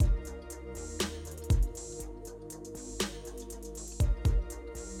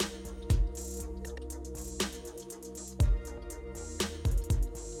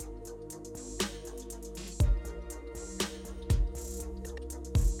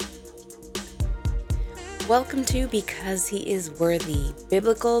Welcome to Because He is Worthy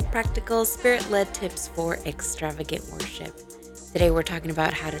Biblical, Practical, Spirit Led Tips for Extravagant Worship. Today we're talking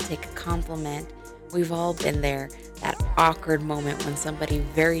about how to take a compliment. We've all been there, that awkward moment when somebody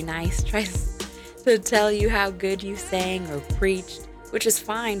very nice tries to tell you how good you sang or preached, which is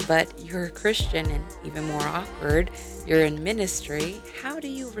fine, but you're a Christian and even more awkward. You're in ministry. How do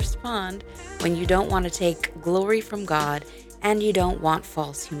you respond when you don't want to take glory from God and you don't want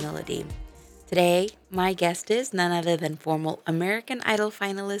false humility? Today, my guest is none other than former American Idol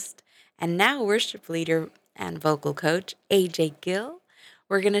finalist and now worship leader and vocal coach, AJ Gill.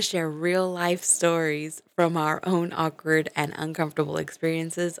 We're going to share real life stories from our own awkward and uncomfortable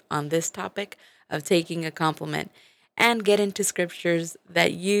experiences on this topic of taking a compliment and get into scriptures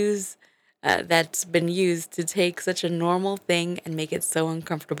that's been used to take such a normal thing and make it so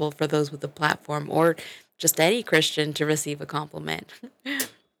uncomfortable for those with a platform or just any Christian to receive a compliment.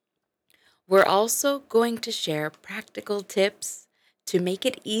 We're also going to share practical tips to make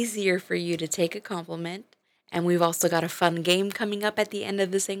it easier for you to take a compliment. And we've also got a fun game coming up at the end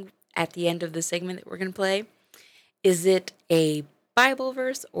of the segment that we're going to play. Is it a Bible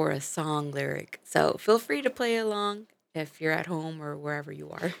verse or a song lyric? So feel free to play along if you're at home or wherever you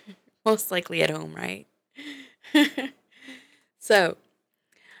are. Most likely at home, right? So,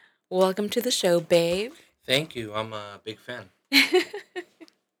 welcome to the show, babe. Thank you. I'm a big fan.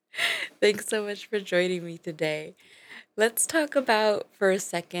 Thanks so much for joining me today. Let's talk about for a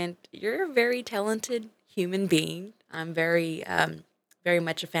second. You're a very talented human being. I'm very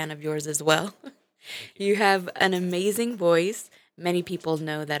much a fan of yours as well. Thank you. You have an amazing voice. Many people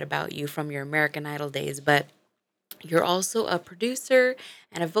know that about you from your American Idol days, but you're also a producer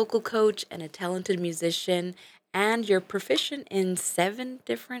and a vocal coach and a talented musician, and you're proficient in seven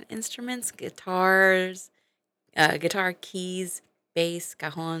different instruments: guitar, keys, bass,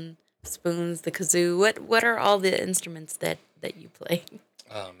 cajon, spoons, the kazoo. What are all the instruments that you play?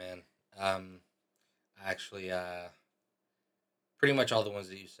 Oh man. Actually, pretty much all the ones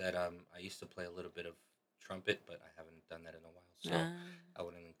that you said. I used to play a little bit of trumpet, but I haven't done that in a while, so Uh, I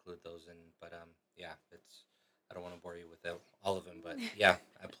wouldn't include those in. But yeah, it's. I don't want to bore you with all of them, but yeah,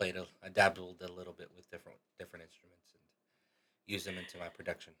 I dabbled a little bit with different instruments and use them into my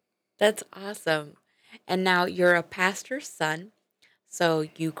production. that's awesome. And now you're a pastor's son, so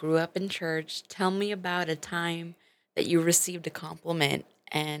you grew up in church. Tell me about a time that you received a compliment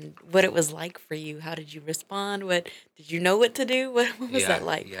and what it was like for you. How did you respond? What did you know what to do? What was Yeah, that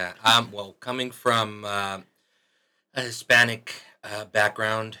like? yeah. Well, coming from a Hispanic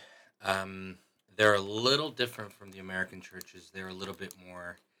background, um, they're a little different from the American churches. They're a little bit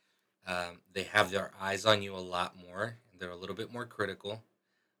more. They have their eyes on you a lot more. They're a little bit more critical.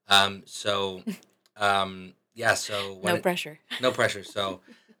 So, yeah. So No when pressure. no pressure. So,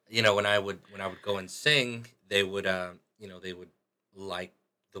 when I would go and sing, they would like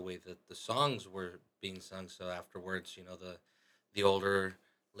the way that the songs were being sung. So afterwards, the older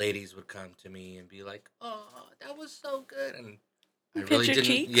ladies would come to me and be like, "Oh, that was so good," and I Pinch really your didn't.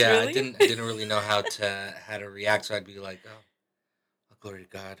 cheeks, Yeah, I really? didn't. I didn't really know how to react. So I'd be like, "Oh, glory to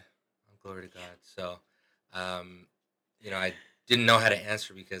God, oh, glory to God." So, um, I didn't know how to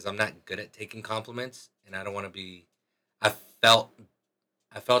answer because I'm not good at taking compliments, and I don't want to be. I felt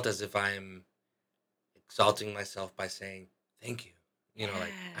I felt as if I'm exalting myself by saying thank you.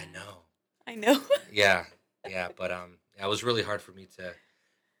 Like I Yeah, know. I know. Yeah, yeah, but it was really hard for me to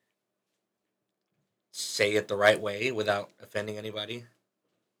say it the right way without offending anybody.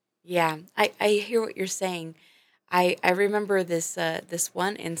 Yeah, I hear what you're saying. I remember this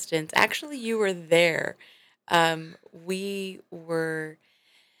one instance. Actually, you were there. We were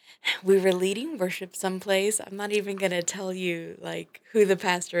leading worship someplace. I'm not even gonna tell you like who the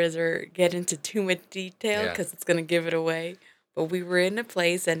pastor is or get into too much detail Yeah. because it's gonna give it away. But we were in a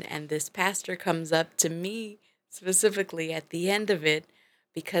place, and this pastor comes up to me specifically at the end of it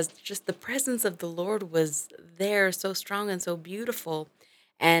because just the presence of the Lord was there, so strong and so beautiful.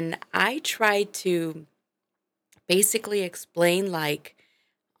 And I tried to basically explain, like,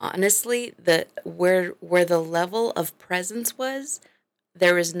 honestly, the where the level of presence was,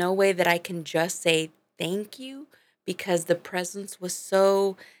 there is no way that I can just say thank you because the presence was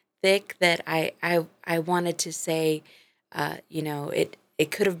so thick that I wanted to say,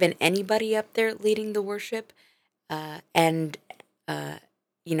 it could have been anybody up there leading the worship, and uh,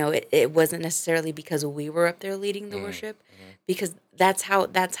 it wasn't necessarily because we were up there leading the Mm, worship, hmm. because that's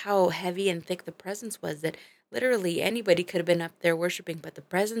how heavy and thick the presence was, that literally anybody could have been up there worshiping, but the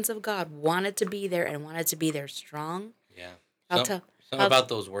presence of God wanted to be there and wanted to be there strong. Yeah. I'll Some tell. some I'll about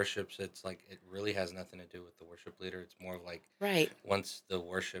those worships, it's like it really has nothing to do with the worship leader. It's more of like Right. once the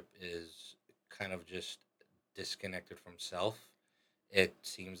worship is kind of just disconnected from self. It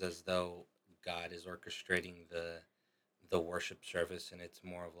seems as though God is orchestrating the worship service, and it's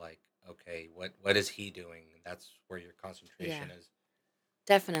more of like, okay, what is He doing? That's where your Yeah, concentration is.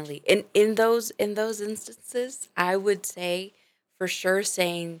 definitely. In those instances, I would say for sure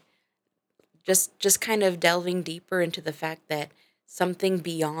saying just kind of delving deeper into the fact that something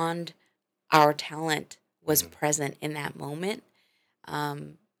beyond our talent was Hmm. present in that moment.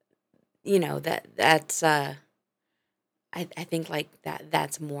 Um, that's I think like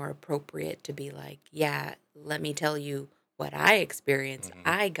that's more appropriate to be like, yeah, let me tell you what I experienced. Hmm.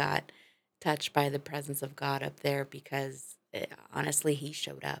 I got touched by the presence of God up there because honestly, He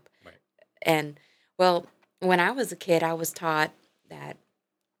showed up. Right. And well, when I was a kid, I was taught that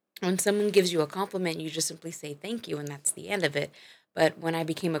when someone gives you a compliment, you just simply say thank you, and that's the end of it. But when I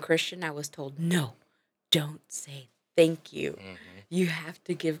became a Christian, I was told, no, don't say thank you. Hmm. You have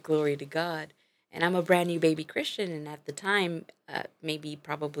to give glory to God. And I'm a brand new baby Christian, and at the time, maybe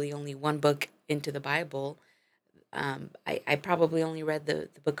probably only one book into the Bible. I probably only read the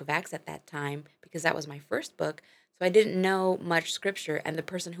book of Acts at that time because that was my first book. So I didn't know much scripture. And the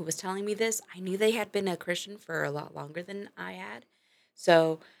person who was telling me this, I knew they had been a Christian for a lot longer than I had.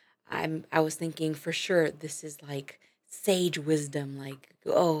 So I was thinking for sure this is like sage wisdom, like,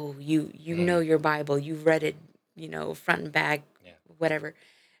 oh, you know Hmm. your Bible, you've read it, front and back, Yeah. whatever.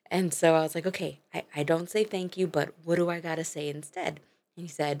 And so I was like, okay, I don't say thank you, but what do I gotta say instead? And he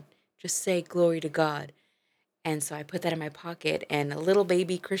said, just say glory to God. And so I put that in my pocket, and a little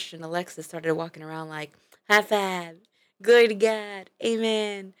baby Christian Alexis started walking around like, high five, glory to God,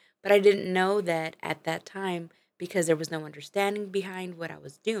 amen. But I didn't know that at that time, because there was no understanding behind what I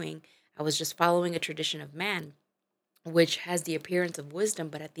was doing. I was just following a tradition of man, which has the appearance of wisdom,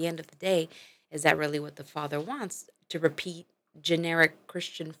 but at the end of the day, is that really what the Father wants? To repeat generic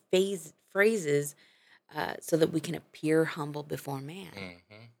Christian phrases so that we can appear humble before man,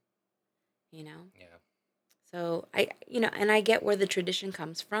 Hmm. you know? Yeah. So and I get where the tradition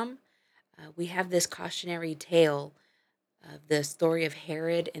comes from. We have this cautionary tale of the story of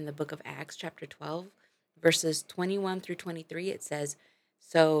Herod in the book of Acts, chapter 12, verses 21 through 23. It says,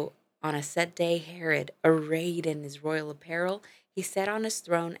 so on a set day, Herod, arrayed in his royal apparel, he sat on his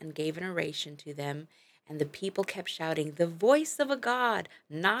throne and gave an oration to them. And the people kept shouting, the voice of a God,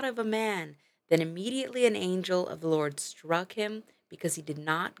 not of a man. Then immediately an angel of the Lord struck him because he did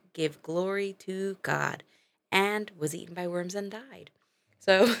not give glory to God and was eaten by worms and died.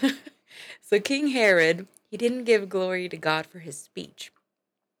 So, so King Herod, he didn't give glory to God for his speech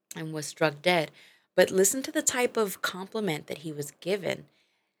and was struck dead. But listen to the type of compliment that he was given.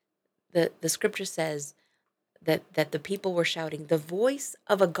 The scripture says that the people were shouting, the voice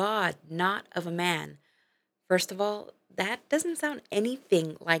of a God, not of a man. First of all, that doesn't sound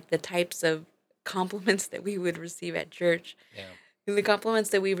anything like the types of compliments that we would receive at church. Yeah. The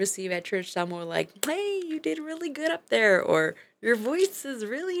compliments that we receive at church sound more like, hey, you did really good up there, or your voice is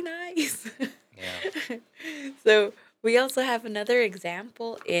really nice. Yeah. So we also have another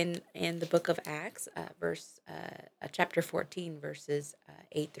example in the book of Acts, chapter 14, verses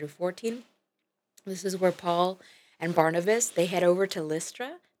 8 through 14. This is where Paul and Barnabas, they head over to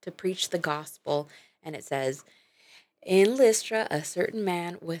Lystra to preach the gospel. And it says, in Lystra, a certain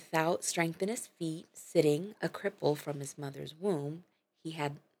man without strength in his feet, sitting, a cripple from his mother's womb, he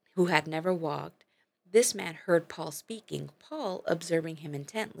had who had never walked. This man heard Paul speaking. Paul, observing him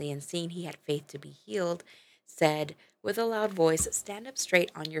intently and seeing he had faith to be healed, said with a loud voice, stand up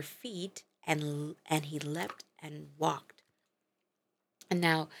straight on your feet. And he leapt and walked. And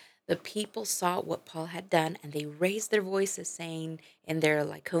now the people saw what Paul had done, and they raised their voices, saying in their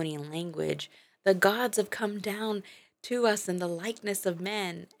Lycaonian language, the gods have come down to us in the likeness of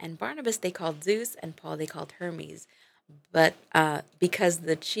men. And Barnabas they called Zeus, and Paul they called Hermes. But because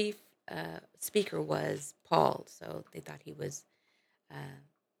the chief speaker was Paul, so they thought he was uh,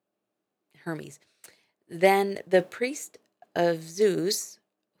 Hermes. Then the priest of Zeus,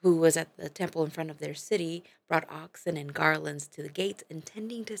 who was at the temple in front of their city, brought oxen and garlands to the gates,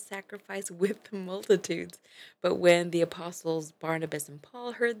 intending to sacrifice with the multitudes. But when the apostles Barnabas and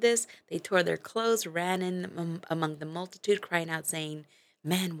Paul heard this, they tore their clothes, ran in among the multitude, crying out, saying,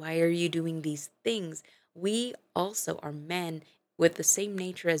 men, why are you doing these things? We also are men with the same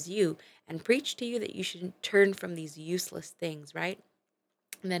nature as you, and preach to you that you should turn from these useless things, right?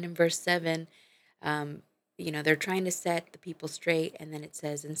 And then in verse 7, um, they're trying to set the people straight. And then it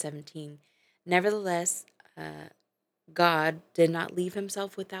says in 17, nevertheless, uh, God did not leave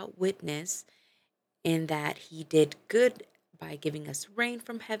himself without witness, in that he did good by giving us rain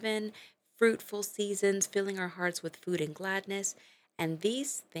from heaven, fruitful seasons, filling our hearts with food and gladness. And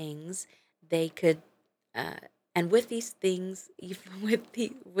these things they could Uh, and with these things, even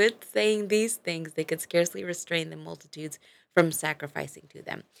with saying these things, they could scarcely restrain the multitudes from sacrificing to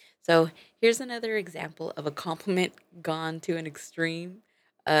them. So here's another example of a compliment gone to an extreme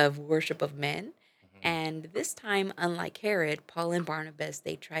of worship of men. Hmm. And this time, unlike Herod, Paul and Barnabas,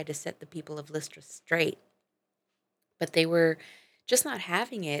 they tried to set the people of Lystra straight, but they were just not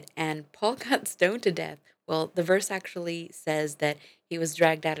having it, and Paul got stoned to death. Well, the verse actually says that he was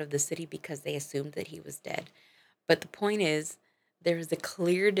dragged out of the city because they assumed that he was dead. But the point is, there is a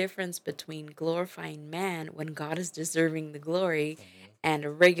clear difference between glorifying man when God is deserving the glory Hmm. and a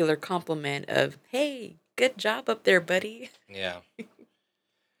regular compliment of, hey, good job up there, buddy. Yeah,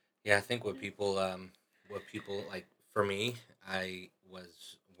 yeah. I think what people like for me, I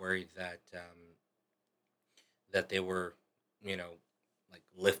was worried that they were, you know, like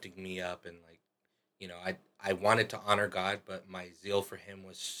lifting me up and like, I wanted to honor God, but my zeal for Him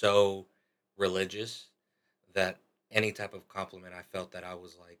was so religious that any type of compliment, I felt that I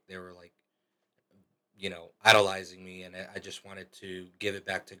was like they were like, idolizing me, and I just wanted to give it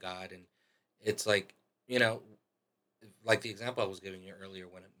back to God. And it's like, you know, like the example I was giving you earlier,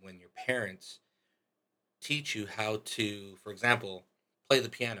 when your parents teach you how to, for example, play the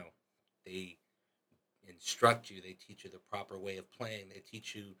piano, they instruct you, they teach you the proper way of playing, they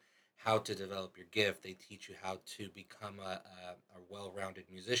teach you how to develop your gift, they teach you how to become a well-rounded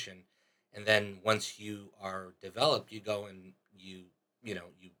musician. And then once you are developed, you go and you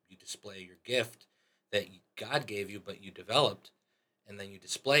display your gift that God gave you, but you developed, and then you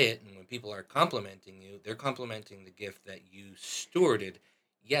display it. And when people are complimenting you, they're complimenting the gift that you stewarded.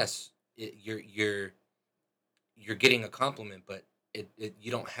 Yes, you're getting a compliment, but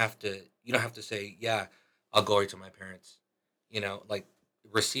you don't have to say, yeah, I'll glory to my parents. Like,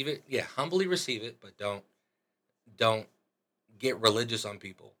 receive it, yeah, humbly receive it, but don't get religious on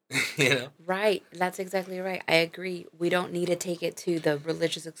people. you know? Right, that's exactly right. I agree. We don't need to take it to the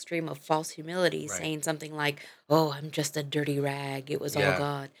religious extreme of false humility, Right. saying something like, "Oh, I'm just a dirty rag. It was all Yeah.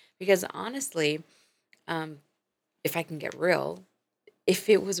 God." Because honestly, um, if I can get real, if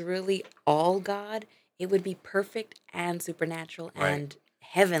it was really all God, it would be perfect and supernatural Right. and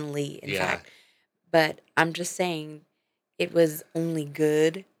heavenly, in Yeah. fact. But I'm just saying it was only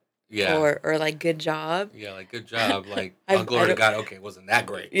good Yeah. or like good job. Yeah. Like, good job. Like, I'll I glory to don't. God. Okay, wasn't that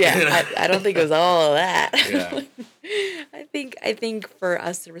great? Yeah, I don't think it was all of that. Yeah. I think for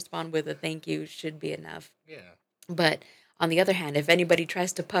us to respond with a thank you should be enough. Yeah. But on the other hand, if anybody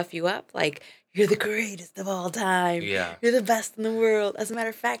tries to puff you up, like you're the greatest of all time, Yeah. you're the best in the world. As a matter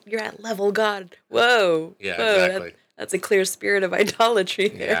of fact, you're at level God. Whoa, Yeah. whoa, Exactly. that's a clear spirit of idolatry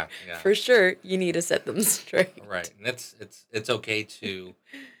there. Yeah. Yeah. For sure, you need to set them Right. straight. And it's okay to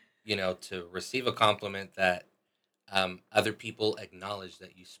receive a compliment that other people acknowledge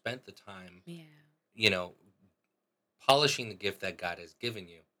that you spent the time, Yeah. you know, polishing the gift that God has given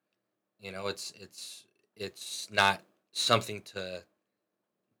you. It's not something to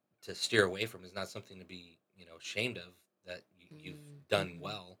steer away from. It's not something to be, ashamed of, that you've done Mm-hmm.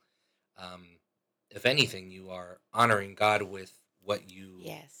 well. Um, if anything, you are honoring God with what you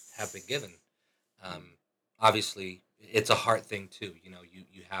have been Yes. given. Um, Obviously, it's a heart thing too.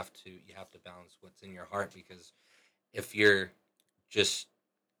 You have to balance what's in your heart, because if you're just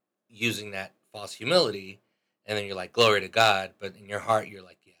using that false humility, and then you're like, glory to God, but in your heart you're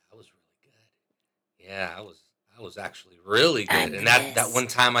like, yeah, I was really good. Yeah, I was actually really good. I'm And the that one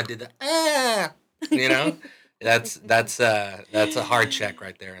best. time I did the you know, that's a hard check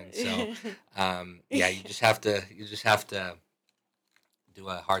right there. And so, yeah, you just have to do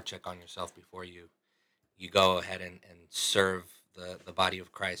a hard check on yourself before you go ahead and serve the body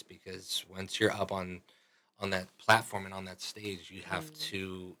of Christ, because once you're up on that platform and on that stage,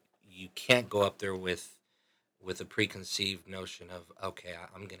 Mm. you can't go up there with a preconceived notion of, okay,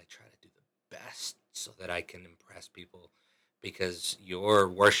 I'm gonna try to do the best so that I can impress people, because your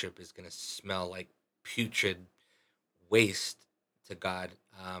worship is gonna smell like putrid waste to God.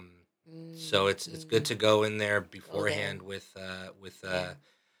 So it's good Mm-hmm. to go in there Go there. beforehand with Yeah.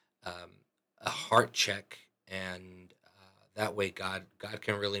 um, a heart check, and that way God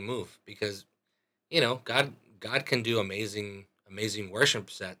can really move, because God can do amazing worship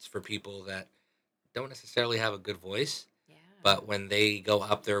sets for people that don't necessarily have a good voice, Yeah. but when they go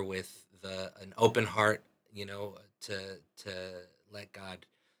up there with the an open heart, to to let God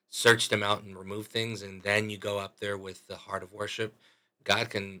search them out and remove things, and then you go up there with the heart of worship, God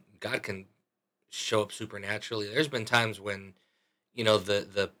can show up supernaturally. There's been times when,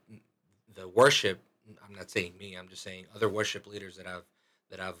 the worship, I'm not saying me, I'm just saying other worship leaders that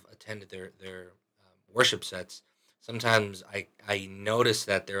I've attended their worship sets. Sometimes I notice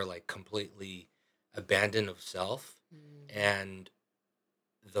that they're like completely abandon of self, Mm, and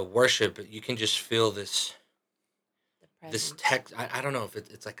the worship. You can just feel the this presence. text. I don't know if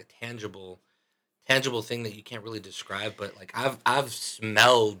it's like a tangible thing that you can't really describe, but like I've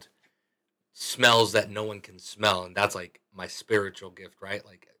smelled smells that no one can smell, and that's like my spiritual gift, right?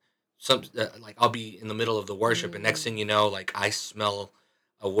 Like like I'll be in the middle of the worship, and next thing Mm, you know, like I smell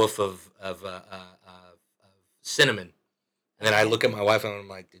a whiff of cinnamon, and then I okay. look at my wife and I'm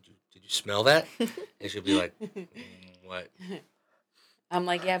like, did you smell that? And she'll be like, what? I'm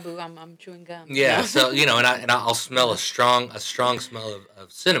like, yeah, boo, I'm chewing gum. Yeah, No. so and I'll smell No. a strong smell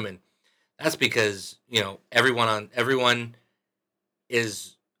of cinnamon. That's because everyone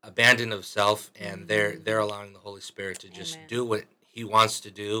is abandoned of self, and they're Mm, allowing the Holy Spirit to just amen. do what He wants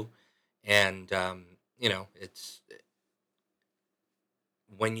to do, and it's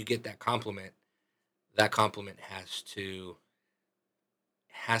when you get that compliment has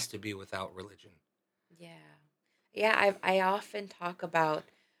to be without religion. Yeah. Yeah, I often talk about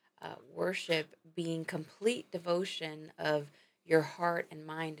worship being complete devotion of your heart and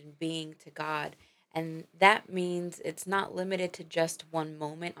mind and being to God. And that means it's not limited to just one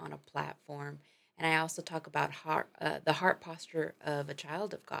moment on a platform. And I also talk about the heart posture of a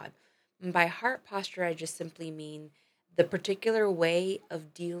child of God. And by heart posture, I just simply mean the particular way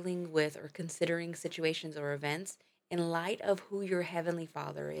of dealing with or considering situations or events in light of who your Heavenly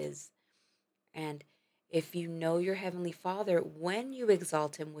Father is. And if you know your Heavenly Father, when you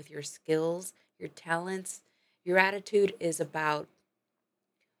exalt Him with your skills, your talents, your attitude is about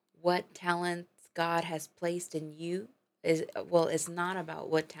what talents God has placed in you. It's not about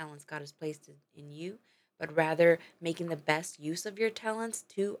what talents God has placed in you, but rather making the best use of your talents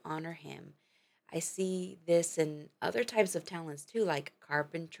to honor Him. I see this in other types of talents too, like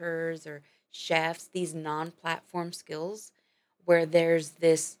carpenters or chefs, these non platform skills where there's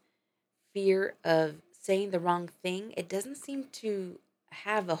this fear of saying the wrong thing, it doesn't seem to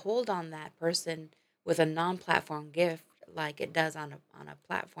have a hold on that person with a non-platform gift like it does on a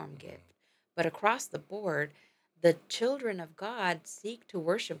platform Mhm. gift. But across the board, the children of God seek to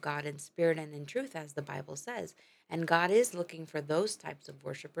worship God in spirit and in truth, as the Bible says. And God is looking for those types of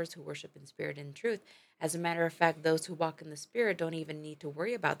worshipers who worship in spirit and truth. As a matter of fact, those who walk in the spirit don't even need to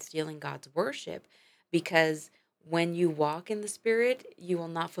worry about stealing God's worship because when you walk in the spirit, you will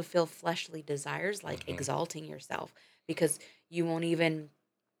not fulfill fleshly desires like Mhm. exalting yourself because you won't even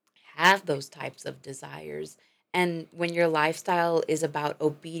have those types of desires. And when your lifestyle is about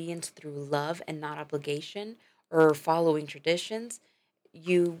obedience through love and not obligation or following traditions,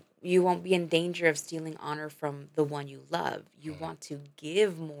 you won't be in danger of stealing honor from the one you love. You Mhm. want to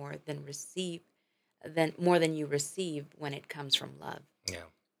give more than receive than more than you receive when it comes from love. Yeah,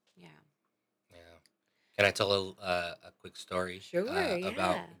 Yeah. yeah. Can I tell a quick story Sure,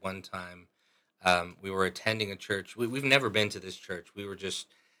 about yeah. one time we were attending a church. We've never been to this church.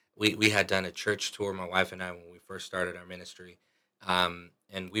 We had done a church tour, my wife and I, when we first started our ministry,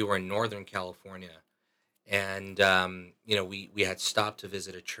 and we were in Northern California, and we had stopped to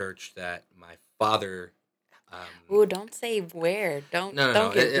visit a church that my father. Ooh, don't say where. Don't No, no,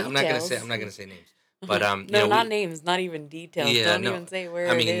 don't no. give I'm not gonna say. I'm details. not gonna say names. But No, not we. names, not even details. Yeah, Don't no. even say I where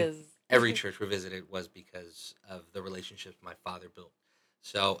it mean, is. every church we visited was because of the relationships my father built.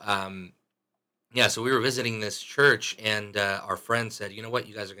 So, yeah, so we were visiting this church, and our friend said, "You know what?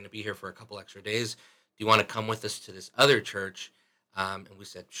 You guys are going to be here for a couple extra days. Do you want to come with us to this other church?" And we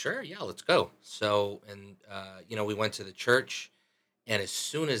said, "Sure, yeah, let's go." So, and we went to the church, and as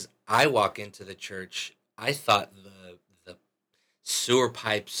soon as I walk into the church, I thought the sewer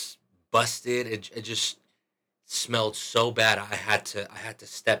pipes busted. It just smelled so bad. I had to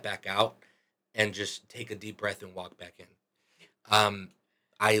step back out and just take a deep breath and walk back in. Um,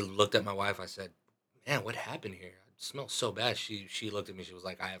 I looked at my wife. I said, "Man, what happened here? It smells so bad." She looked at me. She was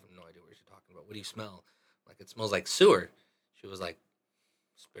like, "I have no idea what you're talking about. What do you smell?" Like, "It smells like sewer." She was like,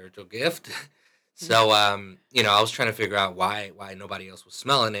 "Spiritual gift." So I was trying to figure out why nobody else was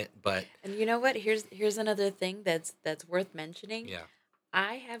smelling it, but And you know what? Here's another thing that's worth mentioning. yeah,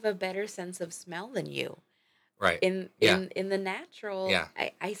 I have a better sense of smell than you. right, yeah, In the natural, yeah,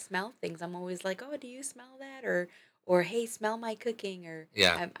 I smell things. I'm always like, "Oh, do you smell that?" Or "Hey, smell my cooking." Or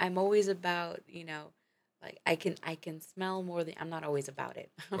yeah, I'm always about, like I can smell more than I'm not always about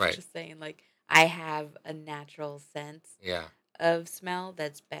it. I'm right, just saying like I have a natural sense yeah, of smell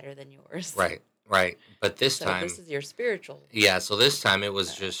that's better than yours. right, right. But this So this time, is your spiritual. yeah, so this time it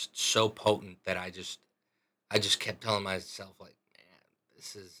was Uh, just so potent that I just kept telling myself, like, man,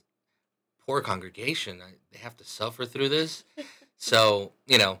 this is poor congregation. They have to suffer through this. So,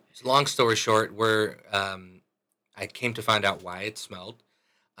 long story short, I came to find out why it smelled.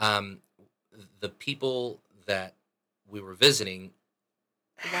 Um, the people that we were visiting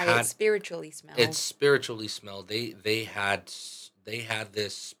Why it had spiritually it smelled. spiritually smelled. They had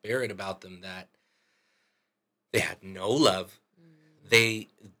this spirit about them that they had no love. Mm, They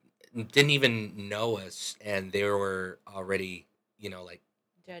didn't even know us, and they were already, like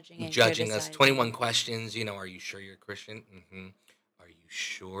judging and judging us. 21 criticizing. questions. Are you sure you're a Christian? Are you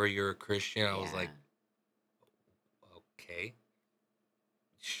sure you're a Christian? I was Yeah. like, okay,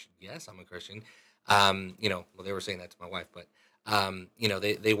 yes, I'm a Christian. Well, they were saying that to my wife, but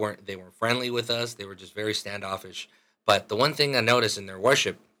they weren't friendly with us. They were just very standoffish. But the one thing I noticed in their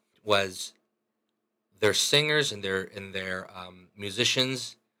worship was their singers and their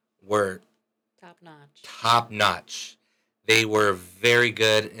musicians were Top notch. top notch. They were very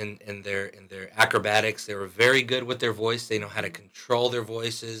good in their acrobatics. They were very good with their voice. They know how to Hmm. control their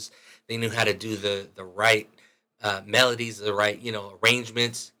voices. They knew how to do the right melodies, the right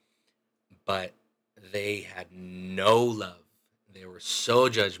arrangements. But they had no love. They were so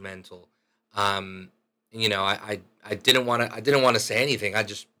judgmental. Um, I didn't want to say anything. I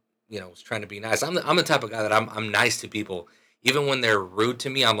just was trying to be nice. I'm the type of guy that I'm nice to people, even when they're rude to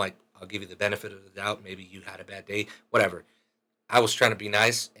me. I'm like, I'll give you the benefit of the doubt. Maybe you had a bad day, whatever. I was trying to be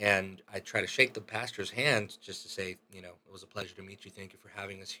nice, and I try to shake the pastor's hand just to say, it was a pleasure to meet you. Thank you for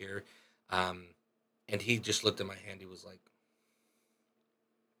having us here. Um, and he just looked at my hand. He was like,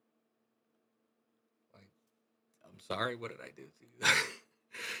 I'm sorry. What did I do to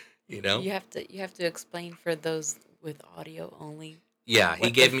you? you know? You have to explain for those with audio only Yeah, he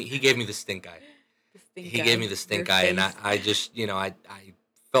what the gave me he gave me the stink eye. the stink He gave me eye, the your stink eye, and I, face. I just I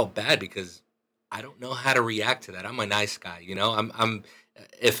felt bad because I don't know how to react to that. I'm a nice guy. I'm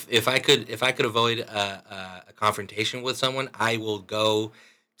if I could avoid a confrontation with someone, I will go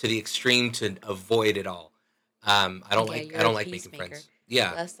to the extreme to avoid it all. I don't Yeah, like I you're a don't like making peacemaker. friends.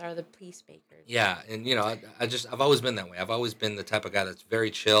 Yeah, Us are the peacemakers. yeah, and I've always been that way. I've always been the type of guy that's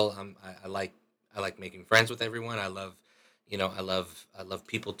very chill. I like making friends with everyone. I love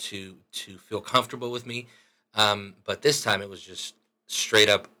people to feel comfortable with me. But this time it was just straight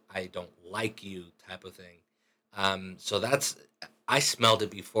up, I don't like you type of thing. So I smelled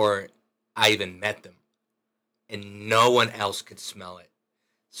it before I even met them, and no one else could smell it.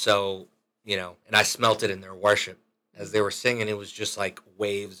 So and I smelt it in their worship as they Mm. were singing. It was just like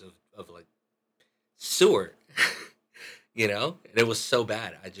waves of like sewer, and it was so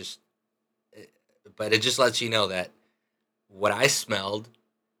bad. But it just lets you know that what I smelled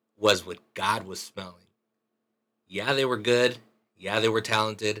was what God was smelling. Yeah, they were good. Yeah, they were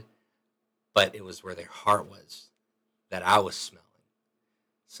talented, but it was where their heart was that I was smelling.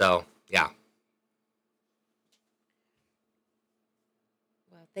 So yeah,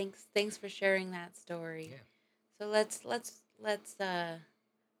 Well, thanks for sharing that story. yeah. So let's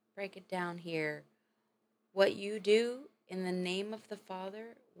break it down here. What you do in the name of the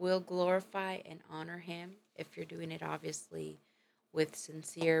Father will glorify and honor him if you're doing it obviously with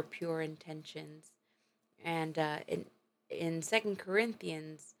sincere, pure intentions. And in 2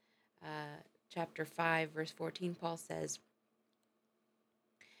 Corinthians chapter 5 verse 14, Paul says,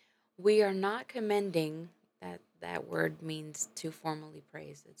 "We are not commending," that word means to formally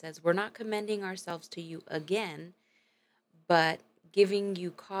praise. It says, "We're not commending ourselves to you again, but giving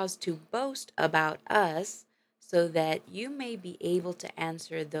you cause to boast about us, so that you may be able to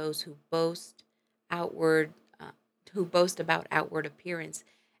answer those outward uh, who boast about outward appearance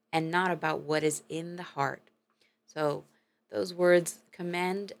and not about what is in the heart." So those words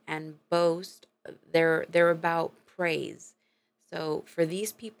commend and boast, they're about praise. So for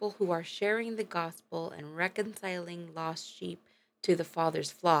these people who are sharing the gospel and reconciling lost sheep to the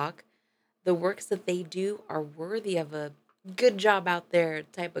Father's flock, the works that they do are worthy of a good job out there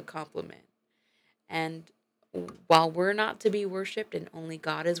type of compliment. And while we're not to be worshiped and only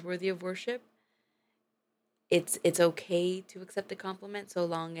God is worthy of worship, it's okay to accept a compliment so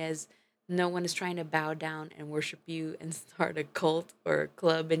long as no one is trying to bow down and worship you and start a cult or a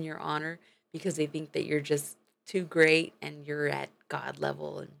club in your honor because they think that you're just too great and you're at God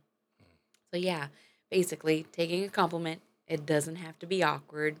level. And so yeah, basically taking a compliment, it doesn't have to be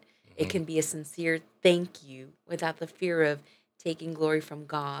awkward. It Hmm. can be a sincere thank you without the fear of taking glory from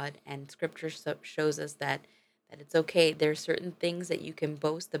God. And scripture shows us that it's okay. There are certain things that you can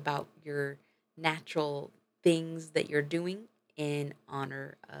boast about your natural things that you're doing in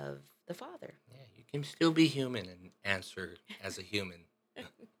honor of the Father. Yeah, you can still be human and answer as a human.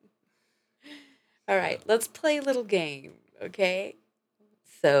 All So right, let's play a little game, okay?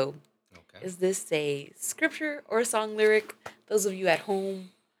 So, okay, is this a scripture or a song lyric? Those of you at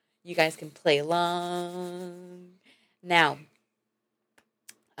home, you guys can play along. Now,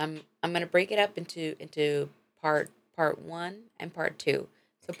 I'm gonna break it up into part one and part two.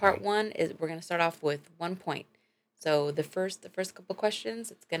 So part Okay. one is we're gonna start off with 1 point. So the first couple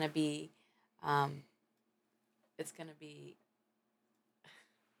questions, um it's gonna be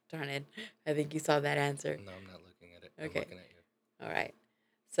darn it. I think you saw that answer. No, I'm not looking at it. I'm Okay. looking at you. All right.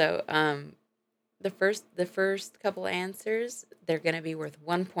 So the first couple answers, they're gonna be worth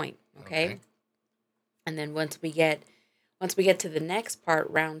 1 point. Okay. Okay. And then once we get to the next part,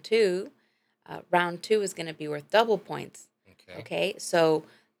 round two is gonna be worth double points. Okay. Okay. So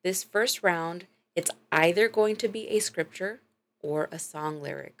this first round, it's either going to be a scripture or a song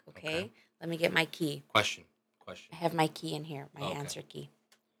lyric. Okay. Okay. Let me get my key. Question. I Question. have my key in here, my Okay. answer key.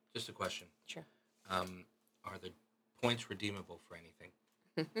 Just a question. Sure. Are the points redeemable for anything?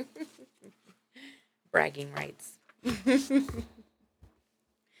 Bragging rights.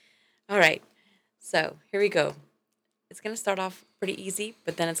 All right. So here we go. It's going to start off pretty easy,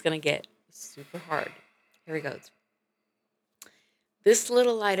 but then it's going to get super hard. Here we go. This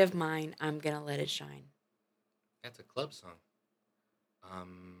little light of mine, I'm going to let it shine. That's a club song.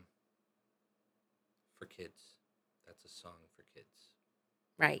 Um, for kids. That's a song for kids.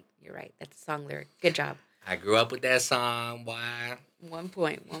 Right. You're right. That's a song lyric. Good job. I grew up with that song. Why? 1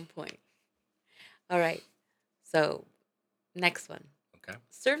 point. 1 point. All right. So next one. Okay.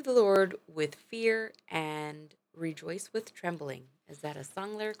 Serve the Lord with fear and rejoice with trembling. Is that a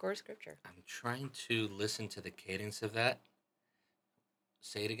song lyric or a scripture? I'm trying to listen to the cadence of that.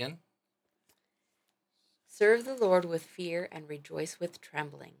 Say it again. Serve the Lord with fear and rejoice with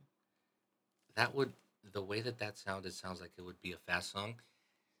trembling. That would, the way that sounded sounds like it would be a fast song.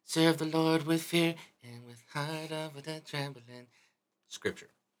 Serve the Lord with fear and with heart of the trembling. Scripture.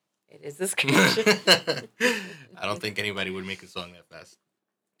 It is a scripture. I don't think anybody would make a song that fast.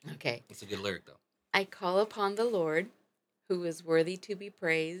 Okay. It's a good lyric though. I call upon the Lord, who is worthy to be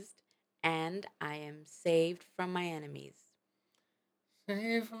praised, and I am saved from my enemies.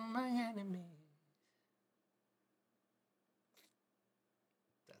 Save from my enemies.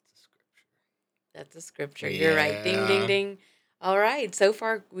 That's a scripture. That's a scripture. You're right. Ding, ding, Yeah. ding. All right. So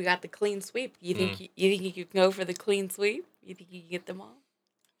far, we got the clean sweep. You think you can go for the clean sweep? You think you can get them all?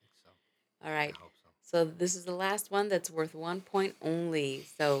 I think so. All right. I hope so. So this is the last one that's worth 1 point only.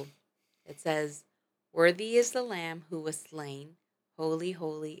 So it says, "Worthy is the Lamb who was slain. Holy,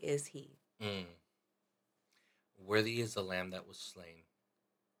 holy is He." Worthy is the Lamb that was slain.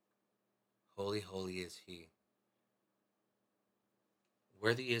 Holy, holy is He.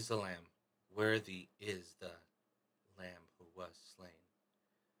 Worthy is the Lamb. Worthy is the Lamb who was slain.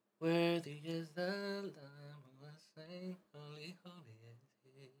 Worthy is the Lamb who was slain. Holy, holy is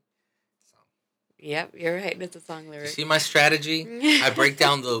He. So, Yep, you're right. It's a song you lyric. see my strategy? I break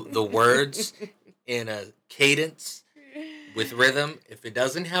down the words in a cadence with rhythm. If it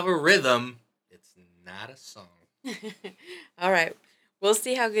doesn't have a rhythm, it's not a song. All right. We'll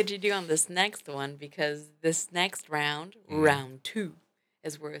see how good you do on this next one because this next round, round two,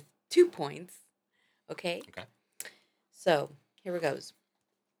 is worth 2 points. Okay? Okay. So here it goes.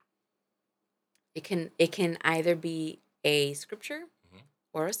 It can either be a scripture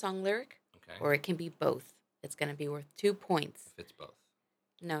or a song lyric, Okay. or it can be both. It's going to be worth 2 points. If it's both.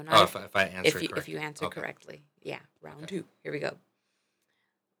 No, not if I answer if you correctly. answer Okay. correctly. Yeah, round Okay. 2. Here we go.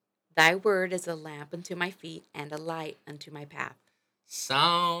 Thy word is a lamp unto my feet and a light unto my path.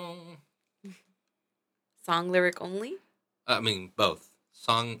 Song. Song lyric only? I mean, both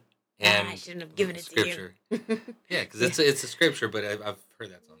song and I shouldn't have given it scripture. to you. Yeah, because it's a scripture, but I've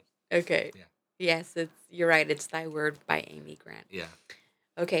heard that song. Okay. Yeah. Yes, you're right. It's Thy Word by Amy Grant. Yeah.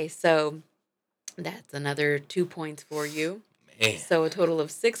 Okay, so that's another 2 points for you. Man. So a total of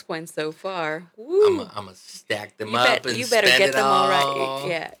 6 points so far. Woo! I'm gonna stack them up and you better spend get it them all right. all.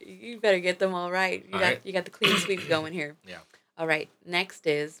 Yeah, you better get them all right. You got the clean sweep going here. Yeah. All right. Next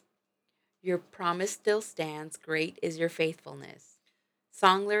is your promise still stands. Great is your faithfulness.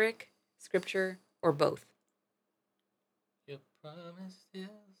 Song lyric, scripture, or both. Your promise still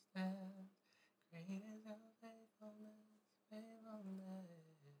stands. Great is your faithfulness, faithfulness.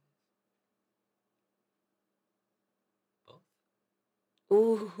 Both.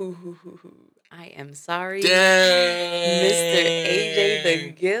 Ooh, I am sorry, Dang. Mr. AJ the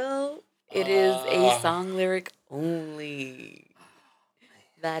Gill. It is a song lyric only.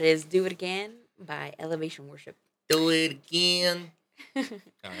 That is "Do It Again" by Elevation Worship. Do it again. All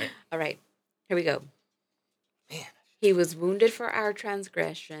right. All right. Here we go. Man. He was wounded for our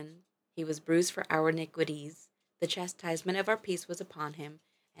transgression. He was bruised for our iniquities. The chastisement of our peace was upon him,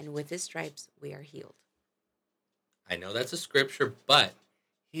 and with his stripes we are healed. I know that's a scripture, but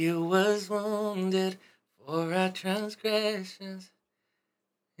he was wounded for our transgressions.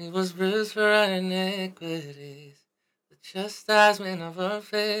 He was bruised for our iniquities. The chastisement of our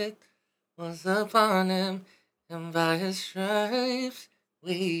faith was upon him, and by his stripes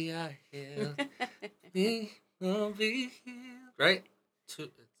we are healed. We will be healed. Right?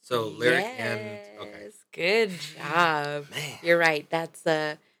 So lyric and okay. Yes, good job. Man. You're right. That's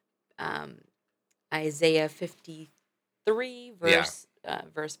um, Isaiah 53, Yeah.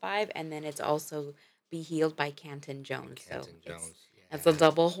 verse 5, and then it's also Be Healed by Canton Jones. Canton so Jones. that's a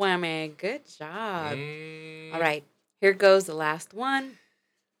double whammy. Good job. All right, here goes the last one.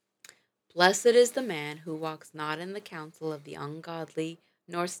 Blessed is the man who walks not in the counsel of the ungodly,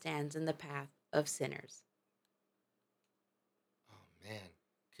 nor stands in the path of sinners. Oh man,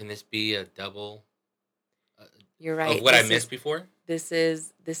 can this be a double You're right. of what I missed before? This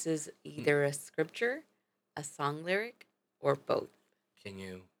is either a scripture, a song lyric, or both. Can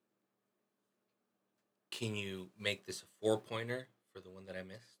you make this a 4-pointer for the one that I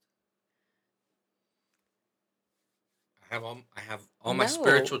missed? I have all my No.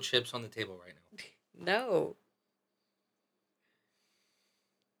 spiritual chips on the table right now. No.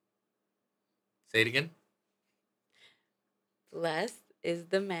 Say it again. Blessed is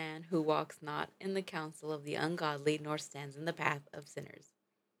the man who walks not in the counsel of the ungodly, nor stands in the path of sinners.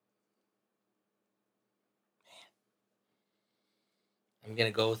 I'm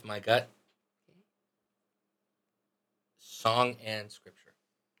gonna go with my gut. Okay. Song and scripture.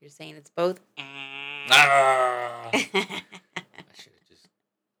 You're saying it's both? Ah! I should have just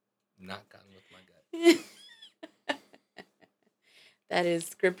not gotten with my gut. That is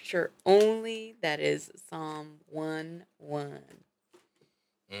scripture only. That is Psalm 1:1.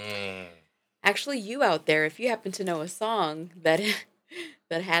 Actually, you out there, if you happen to know a song that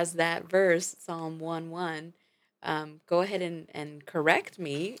has that verse, Psalm 1:1, go ahead and correct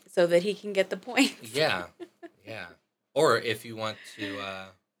me so that he can get the points. Yeah. Or if you want to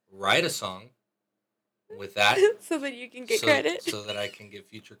write a song with that, so that you can get credit. So that I can get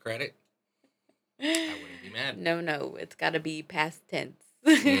future credit, I wouldn't be mad. No, it's got to be past tense.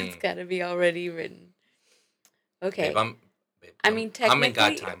 It's got to be already written. Okay. Babe, I mean, technically, I'm in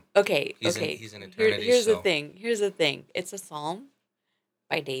God time. Okay. He's in eternity. Here's the thing. It's a psalm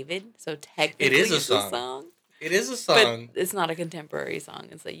by David, so technically it is a song. song. It is a song. But it's not a contemporary song.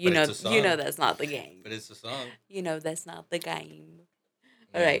 It's like you it's know that's not the game. But it's a song. You know that's not the game.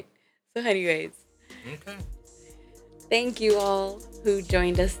 All right. So, anyways. Okay. Thank you all who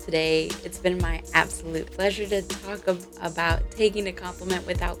joined us today. It's been my absolute pleasure to talk about taking a compliment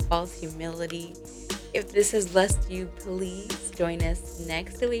without false humility. If this has blessed you, please join us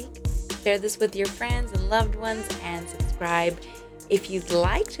next week. Share this with your friends and loved ones and subscribe. If you'd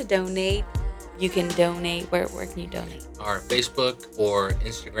like to donate, you can donate. Where can you donate? Our Facebook or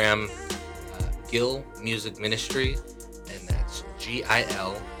Instagram, Gil Music Ministry, and that's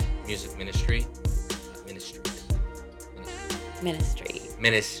GIL Music Ministry.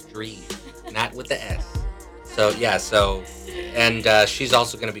 Ministry, not with the S. So yeah, and she's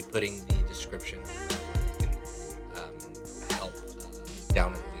also going to be putting the description. Help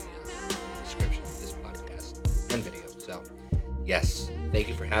down in the description of this podcast and video. So yes, thank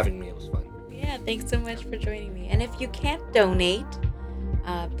you for having me. It was fun. Yeah, thanks so much for joining me. And if you can't donate,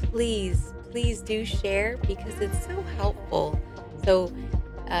 please do share because it's so helpful. So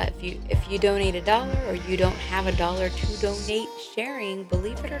if you donate $1 or you don't have $1 to donate, sharing,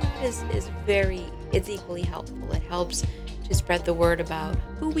 believe it or not, it's equally helpful. It helps to spread the word about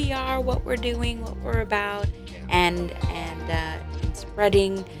who we are, what we're doing, what we're about, and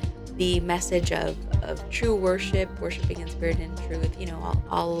spreading the message of true worshiping in spirit and truth. You know,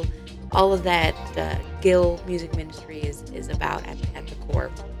 all of that Gil Music Ministry is about at the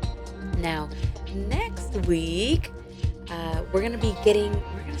core. Now, next week, we're gonna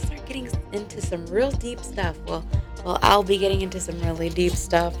start getting into some real deep stuff. Well, I'll be getting into some really deep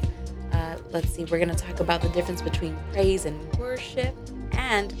stuff. Let's see. We're gonna talk about the difference between praise and worship,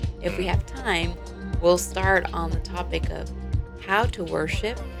 and if we have time, we'll start on the topic of how to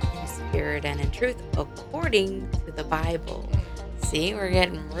worship in spirit and in truth according to the Bible. See, we're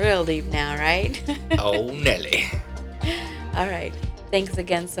getting real deep now, right? Oh, Nelly. All right. Thanks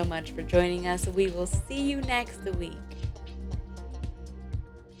again so much for joining us. We will see you next week.